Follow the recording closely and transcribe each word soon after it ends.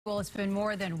Well, it's been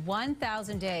more than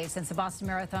 1,000 days since the Boston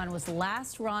Marathon was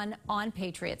last run on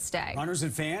Patriots Day. Runners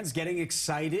and fans getting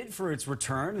excited for its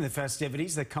return and the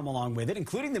festivities that come along with it,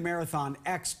 including the Marathon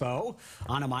Expo.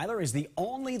 Anna Meiler is the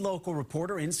only local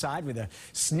reporter inside with a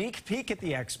sneak peek at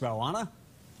the Expo. Anna?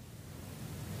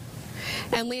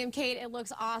 And Liam, Kate, it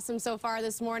looks awesome so far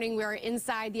this morning. We are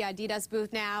inside the ADIDAS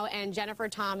booth now, and Jennifer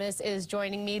Thomas is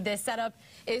joining me. This setup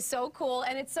is so cool,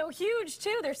 and it's so huge,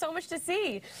 too. There's so much to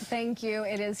see. Thank you.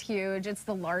 It is huge. It's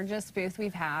the largest booth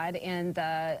we've had in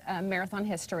the marathon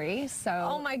history. So,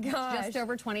 oh my gosh, just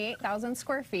over 28,000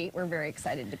 square feet. We're very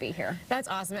excited to be here. That's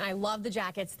awesome, and I love the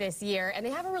jackets this year, and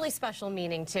they have a really special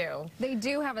meaning, too. They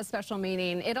do have a special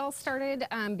meaning. It all started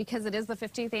because it is the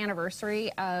 50th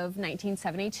anniversary of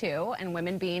 1972, and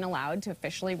women being allowed to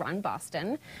officially run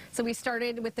Boston. So we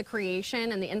started with the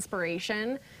creation and the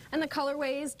inspiration and the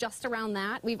colorways just around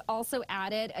that. We've also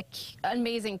added an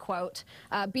amazing quote,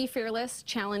 "Be fearless,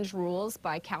 challenge rules"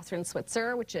 by Catherine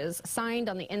Switzer, which is signed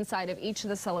on the inside of each of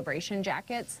the celebration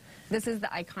jackets. This is the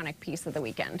iconic piece of the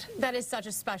weekend. That is such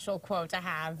a special quote to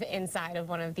have inside of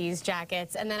one of these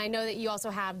jackets. And then I know that you also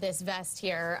have this vest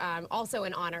here, also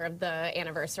in honor of the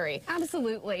anniversary.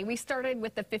 Absolutely. We started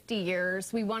with the 50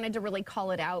 years. We wanted to really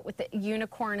call it out with the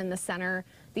unicorn in the center.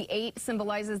 The 8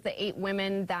 symbolizes the 8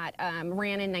 women that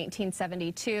ran in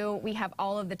 1972. We have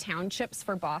all of the townships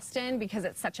for Boston because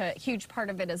it's such a huge part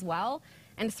of it as well.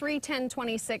 And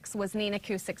 3:10:26 was Nina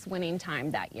Cusick's winning time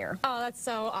that year. Oh, that's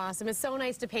so awesome. It's so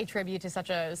nice to pay tribute to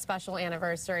such a special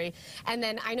anniversary. And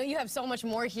then I know you have so much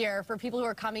more here. For people who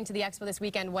are coming to the Expo this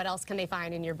weekend, what else can they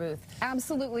find in your booth?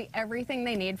 Absolutely everything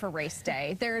they need for race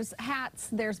day. There's hats,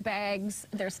 there's bags,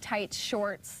 there's tights,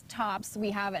 shorts, tops. We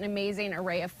have an amazing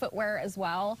array of footwear as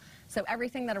well. So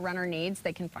everything that a runner needs,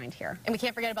 they can find here. And we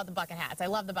can't forget about the bucket hats. I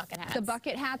love the bucket hats. The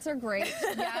bucket hats are great.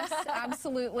 Yes,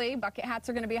 absolutely. Bucket hats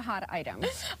are going to be a hot item.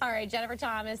 All right, Jennifer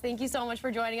Thomas, thank you so much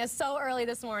for joining us so early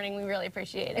this morning. We really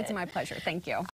appreciate it. It's my pleasure. Thank you.